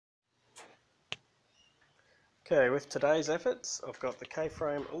Okay, with today's efforts, I've got the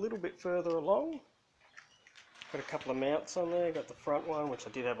K-frame a little bit further along. Got a couple of mounts on there. Got the front one, which I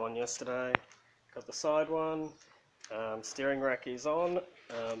did have on yesterday. Got the side one. Steering rack is on.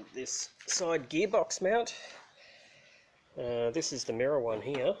 This side gearbox mount. This is the Mira one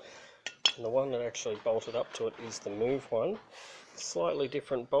here. And the one that actually bolted up to it is the move one. Slightly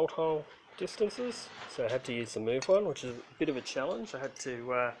different bolt hole distances, so I had to use the move one, which is a bit of a challenge. I had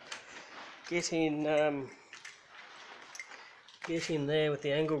to get in there with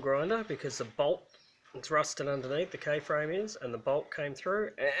the angle grinder because the bolt, it's rusted underneath, the K-frame is, and the bolt came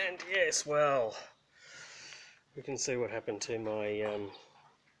through, and yes, well, you can see what happened to my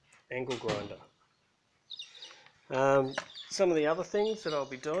angle grinder. Some of the other things that I'll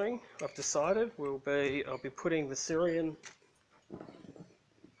be doing, I've decided, I'll be putting the sirion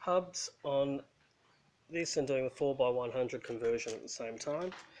hubs on this and doing the 4x100 conversion at the same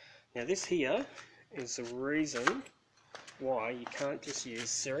time. Now this here is the reason why you can't just use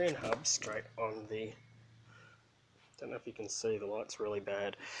sirion hubs straight on the, don't know if you can see, the light's really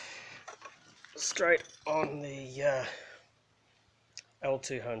bad, straight on the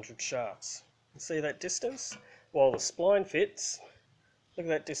L200 shafts. You see that distance? While the spline fits, look at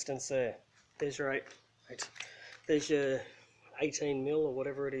that distance there. There's your there's your 18 mil or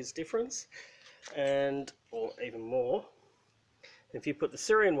whatever it is difference, or even more. If you put the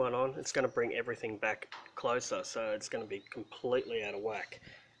sirion one on, it's going to bring everything back closer, so it's going to be completely out of whack,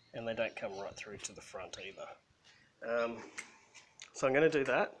 and they don't come right through to the front either. So I'm going to do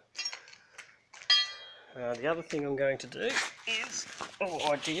that. The other thing I'm going to do is,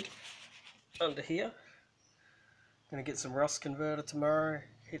 I did under here, I'm going to get some rust converter tomorrow,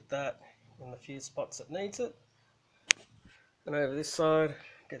 hit that in the few spots that needs it, and over this side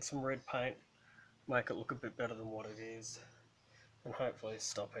get some red paint, make it look a bit better than what it is, and hopefully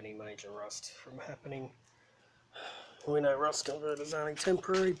stop any major rust from happening. We know rust converter's only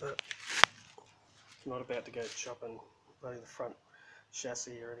temporary, but I'm not about to go chopping the front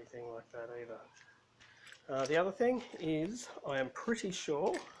chassis or anything like that either. The other thing is, I am pretty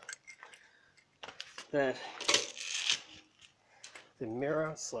sure that the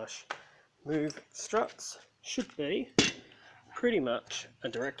Mira / move struts should be pretty much a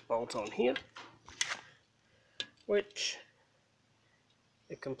direct bolt on here, which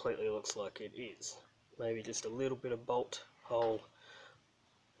it completely looks like it is. Maybe just a little bit of bolt hole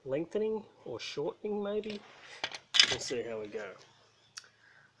lengthening or shortening maybe. We'll see how we go.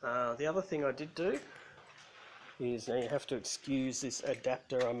 The other thing I did do is, now you have to excuse this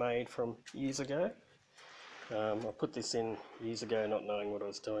adapter I made from years ago. I put this in years ago not knowing what I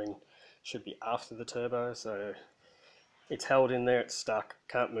was doing. Should be after the turbo, so it's held in there, it's stuck,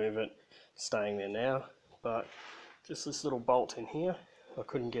 can't move it, staying there now. But just this little bolt in here, I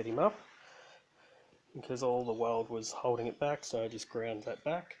couldn't get him up because all the weld was holding it back, so I just ground that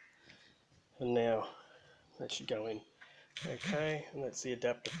back, and now that should go in okay. And that's the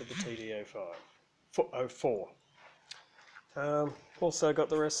adapter for the TD04. Also got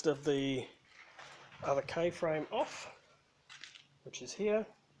the rest of the other K-frame off, which is here,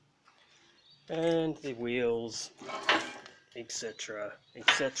 and the wheels, etc,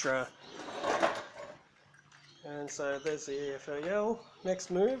 etc. And so there's the EFL.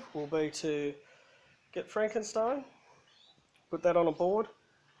 Next move will be to get Frankenstein, put that on a board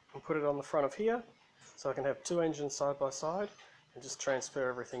and put it on the front of here, so I can have two engines side by side and just transfer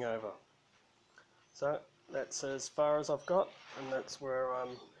everything over. So that's as far as I've got, and that's where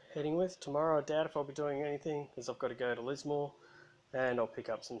I'm heading with. Tomorrow I doubt if I'll be doing anything because I've got to go to Lismore, and I'll pick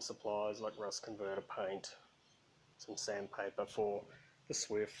up some supplies like rust converter paint, some sandpaper for the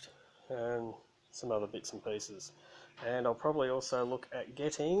Swift, and some other bits and pieces. And I'll probably also look at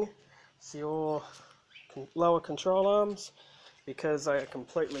getting your lower control arms, because they are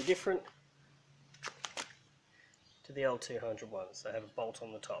completely different to the L200 ones. They have a bolt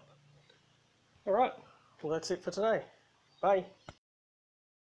on the top. Alright, well that's it for today. Bye.